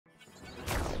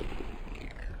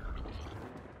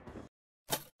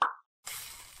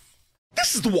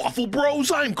This is the Waffle Bros.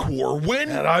 I'm Corwin.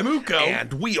 And I'm Uko.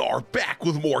 And we are back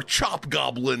with more Chop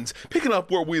Goblins, picking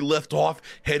up where we left off,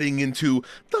 heading into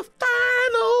the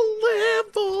final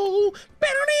level.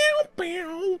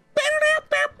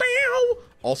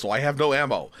 Also, I have no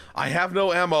ammo.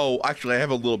 Actually, I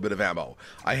have a little bit of ammo.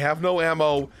 I have no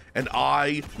ammo, and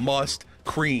I must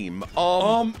cream.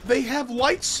 They have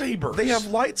lightsabers. They have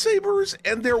lightsabers,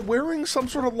 and they're wearing some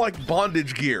sort of like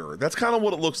bondage gear. That's kind of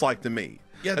what it looks like to me.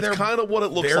 Yeah, that's kind of what it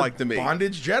looks like to me.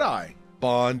 Bondage Jedi.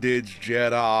 Bondage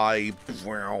Jedi.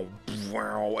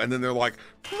 Wow, and then they're like,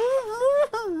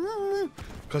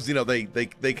 because you know they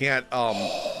can't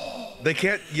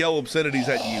yell obscenities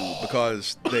at you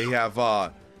because they have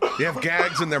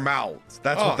gags in their mouths.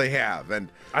 That's what they have,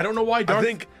 and I don't know why.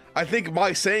 I think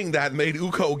my saying that made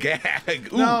Uko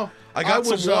gag. Ooh, no, I got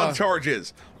some wand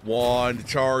charges. Wand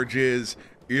charges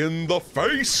in the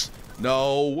face.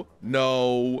 No.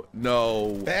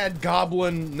 Bad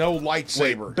Goblin, no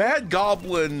lightsaber. Wait, Bad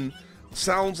Goblin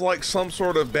sounds like some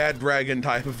sort of bad dragon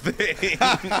type of thing.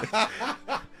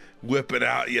 Whip it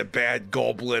out, you bad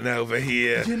goblin over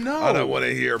here. You know, I don't want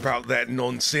to hear about that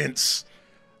nonsense.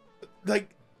 Like,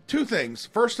 two things.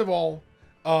 First of all,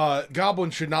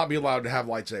 goblins should not be allowed to have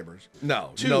lightsabers.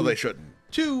 No, they shouldn't.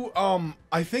 Two,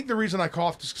 I think the reason I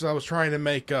coughed is because I was trying to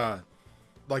make,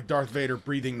 like Darth Vader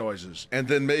breathing noises. And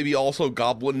then maybe also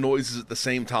goblin noises at the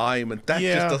same time, and that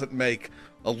just doesn't make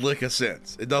a lick of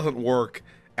sense. It doesn't work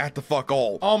at the fuck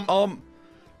all.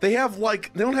 They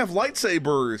don't have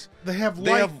lightsabers. They have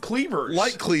light cleavers.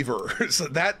 Light cleavers.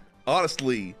 That,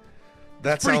 honestly,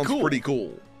 that sounds pretty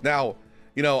cool. Now,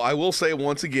 you know, I will say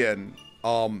once again,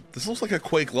 this looks like a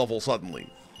Quake level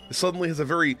suddenly. It suddenly has a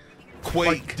very Quake,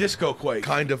 like Disco Quake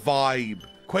kind of vibe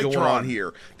going on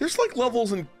here. There's like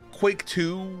levels in Quake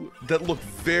 2 that look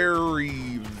very,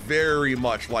 very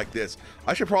much like this.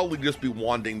 I should probably just be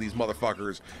wanding these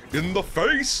motherfuckers in the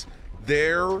face.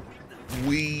 There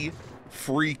we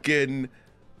freaking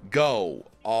go.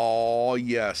 Oh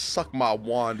yeah, suck my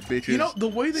wand, bitches. You know, the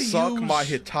way they suck my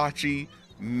Hitachi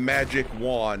magic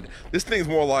wand. This thing's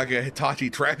more like a Hitachi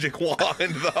tragic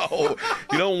wand, though.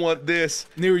 You don't want this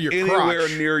near your anywhere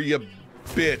crotch. Near your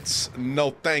bits.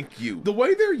 No, thank you. The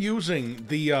way they're using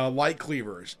the light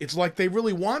cleavers, it's like they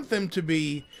really want them to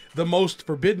be the most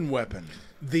forbidden weapon.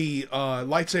 The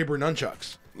lightsaber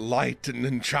nunchucks. Light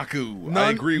nunchaku. I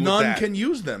agree with that. None can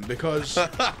use them because,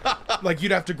 like,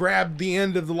 you'd have to grab the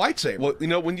end of the lightsaber. Well, you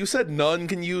know, when you said none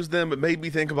can use them, it made me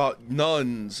think about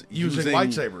nuns using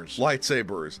lightsabers.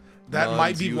 Lightsabers. That nuns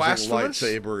might be blasphemous.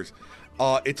 Lightsabers.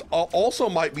 It's also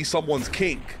might be someone's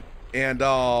kink. And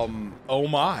oh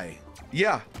my.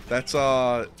 Yeah, that's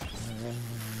and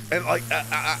like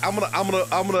I'm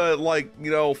gonna like,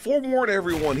 you know, forewarn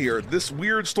everyone here. This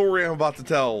weird story I'm about to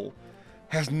tell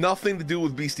has nothing to do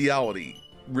with bestiality,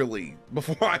 really.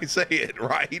 Before I say it,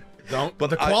 right? Don't.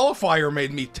 But the qualifier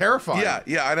made me terrified.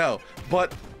 Yeah, I know.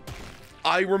 But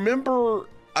I remember,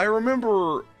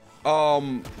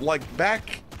 like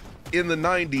back in the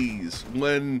 '90s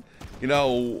when, you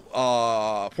know,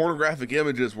 pornographic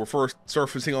images were first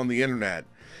surfacing on the internet.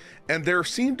 And there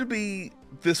seemed to be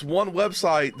this one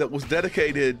website that was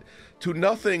dedicated to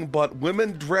nothing but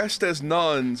women dressed as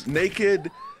nuns, naked,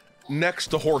 next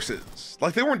to horses.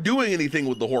 Like, they weren't doing anything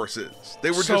with the horses.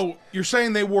 They were So you're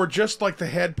saying they wore just like the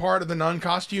head part of the nun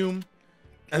costume,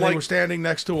 and they were standing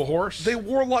next to a horse? They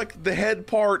wore like the head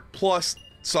part plus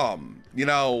some. You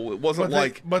know, it wasn't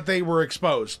but they were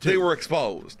exposed too. They were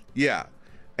exposed. Yeah.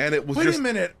 And it was Wait a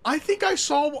minute. I think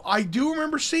I do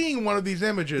remember seeing one of these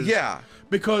images. Yeah.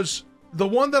 Because the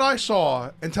one that I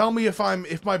saw, and tell me if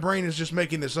my brain is just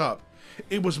making this up,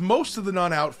 it was most of the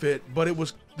nun outfit, but it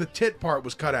was the tit part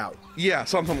was cut out. Yeah,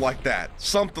 something like that.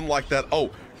 Something like that.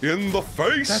 Oh, in the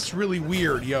face? That's really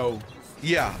weird, yo.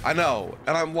 Yeah, I know.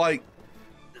 And I'm like,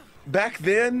 back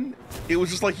then, it was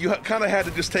just like you kind of had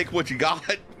to just take what you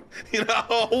got. You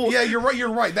know? Yeah, you're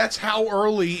right. That's how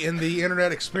early in the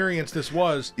internet experience this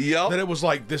was. Yep. That it was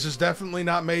like, this is definitely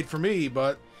not made for me,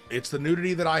 but it's the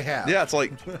nudity that I have. Yeah, it's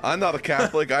like, I'm not a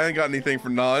Catholic. I ain't got anything for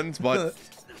nuns, but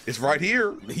it's right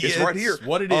here. It's right here.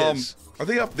 What it is. Are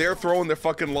they up there throwing their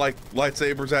fucking, like,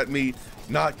 lightsabers at me?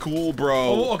 Not cool, bro.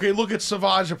 Oh, okay, look at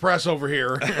Savage Press over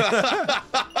here.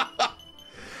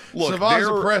 Look,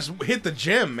 Savage Press hit the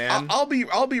gym, man. I'll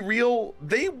be real.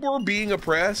 They were being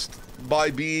oppressed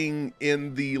by being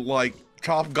in the, like,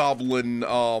 Chop Goblin,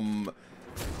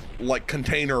 like,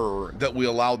 container that we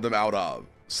allowed them out of.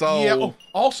 So, yeah,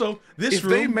 also, this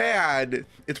room... If they mad,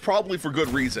 it's probably for good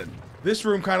reason. This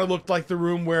room kind of looked like the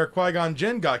room where Qui-Gon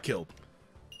Jinn got killed.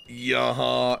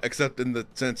 Yeah, except in the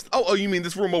sense... Oh, you mean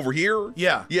this room over here?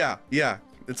 Yeah. Yeah.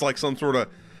 It's like some sort of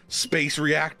space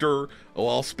reactor. Oh,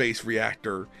 well, space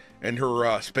reactor. And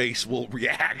her space will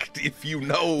react if you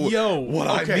know what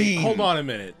I mean. Hold on a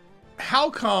minute. How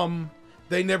come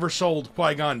they never sold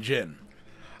Qui-Gon Jinn?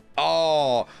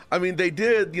 Oh, I mean, they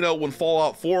did, you know, when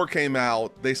Fallout 4 came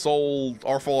out, they sold,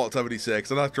 or Fallout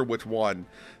 76, I'm not sure which one.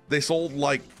 They sold,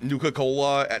 like,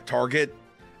 Nuka-Cola at Target,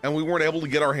 and we weren't able to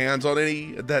get our hands on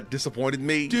any. That disappointed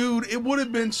me. Dude, it would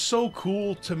have been so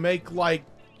cool to make, like,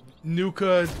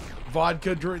 Nuka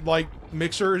vodka drink, like,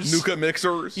 mixers. Nuka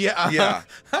mixers? Yeah. Yeah.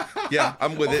 Yeah,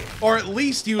 I'm with it. Or at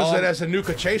least use it as a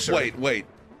Nuka chaser. Wait.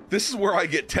 This is where I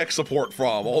get tech support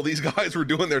from. All these guys were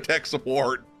doing their tech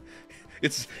support.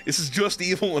 This is just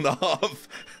evil enough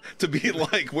to be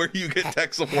like where you get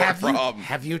tech support from.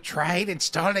 Have you tried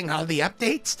installing all the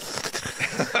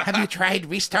updates? Have you tried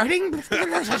restarting?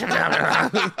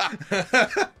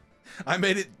 I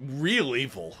made it real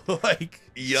evil. Like,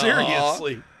 Yeah.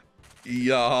 seriously.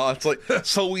 Yeah, it's like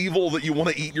so evil that you want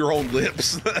to eat your own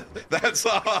lips. That's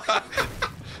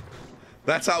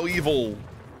how evil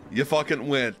you fucking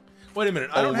went. Wait a minute,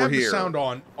 I don't Over have the here. sound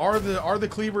on. Are the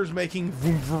cleavers making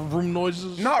vroom vroom vroom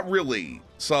noises? Not really.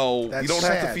 So That's you don't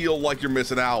have to sad. feel like you're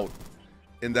missing out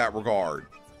in that regard.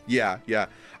 Yeah.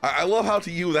 I love how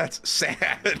to you that's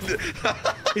sad.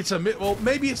 It's well,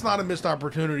 maybe it's not a missed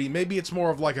opportunity. Maybe it's more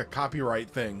of like a copyright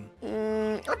thing.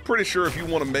 I'm pretty sure if you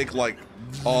want to make like,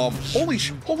 holy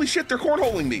shit, they're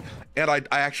cornholing me. And I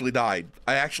actually died.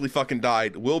 I actually fucking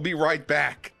died. We'll be right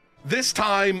back. This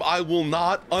time I will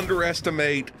not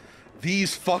underestimate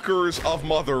these fuckers of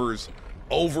mothers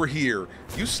over here.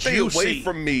 You stay away Juicy.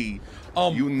 from me,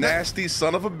 you nasty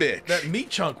son of a bitch. That meat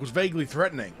chunk was vaguely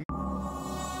threatening.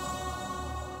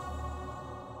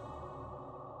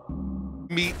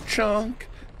 Meat chunk,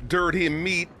 dirty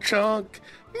meat chunk,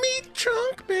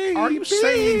 baby. Are you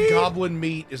saying goblin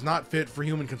meat is not fit for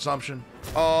human consumption?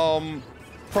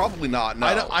 Probably not.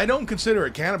 No, I don't consider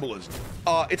it cannibalism.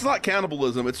 it's not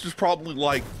cannibalism. It's just probably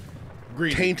like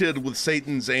Greedy. tainted with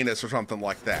Satan's anus or something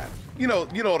like that. You know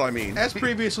what I mean. As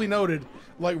previously noted,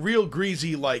 like real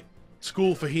greasy, like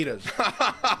school fajitas.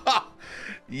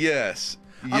 Yes.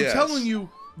 I'm telling you,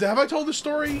 have I told this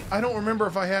story? I don't remember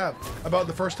if I have. About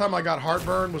the first time I got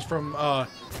heartburn was from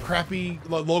crappy,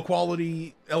 low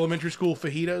quality elementary school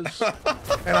fajitas,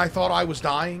 and I thought I was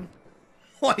dying.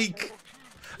 Like,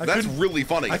 That's really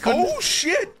funny. couldn't- Oh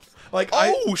shit! like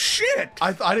Shit!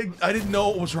 I didn't know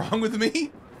what was wrong with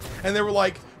me, and there were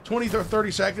like 20 or 30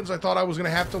 seconds. I thought I was gonna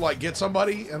have to like get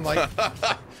somebody and like,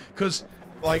 because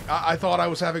like I thought I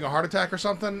was having a heart attack or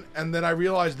something, and then I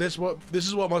realized this is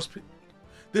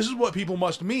what people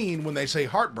must mean when they say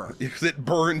heartburn. Because it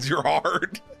burns your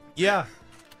heart. Yeah.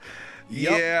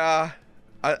 Yep. Yeah.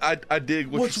 I dig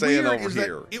what What's you're saying weird over is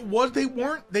here.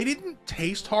 that they didn't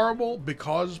taste horrible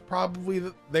because probably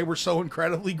they were so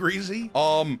incredibly greasy.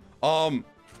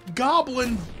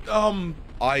 Goblin,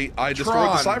 I destroyed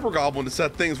the cyber goblin to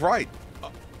set things right.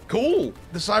 Cool.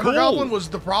 the cyber Cool. goblin was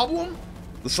the problem?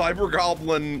 The cyber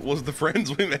goblin was the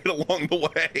friends we made along the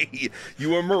way.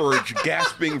 You emerge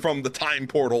gasping from the time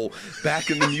portal back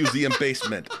in the museum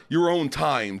basement. Your own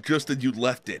time, just as you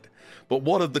left it. But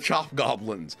what of the Chop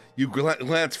Goblins? You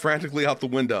glance frantically out the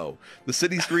window. The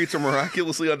city streets are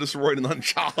miraculously undestroyed and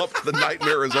unchopped. The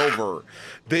nightmare is over.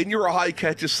 Then your eye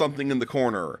catches something in the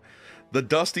corner. The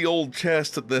dusty old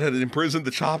chest that had imprisoned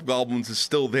the Chop Goblins is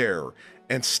still there,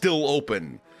 and still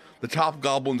open. The Chop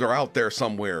Goblins are out there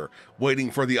somewhere, waiting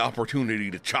for the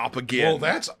opportunity to chop again. Well,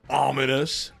 that's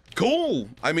ominous. Cool.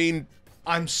 I mean,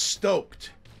 I'm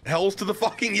stoked. hells to the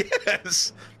fucking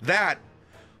yes. That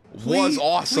was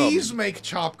awesome. Please make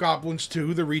Chop Goblins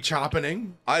 2 the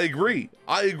re-choppening. I agree.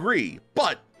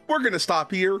 But we're going to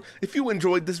stop here. If you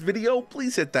enjoyed this video,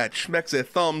 please hit that schmexa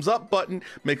thumbs up button.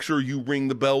 Make sure you ring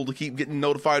the bell to keep getting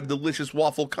notified of delicious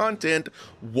waffle content.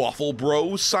 Waffle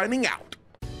Bros signing out.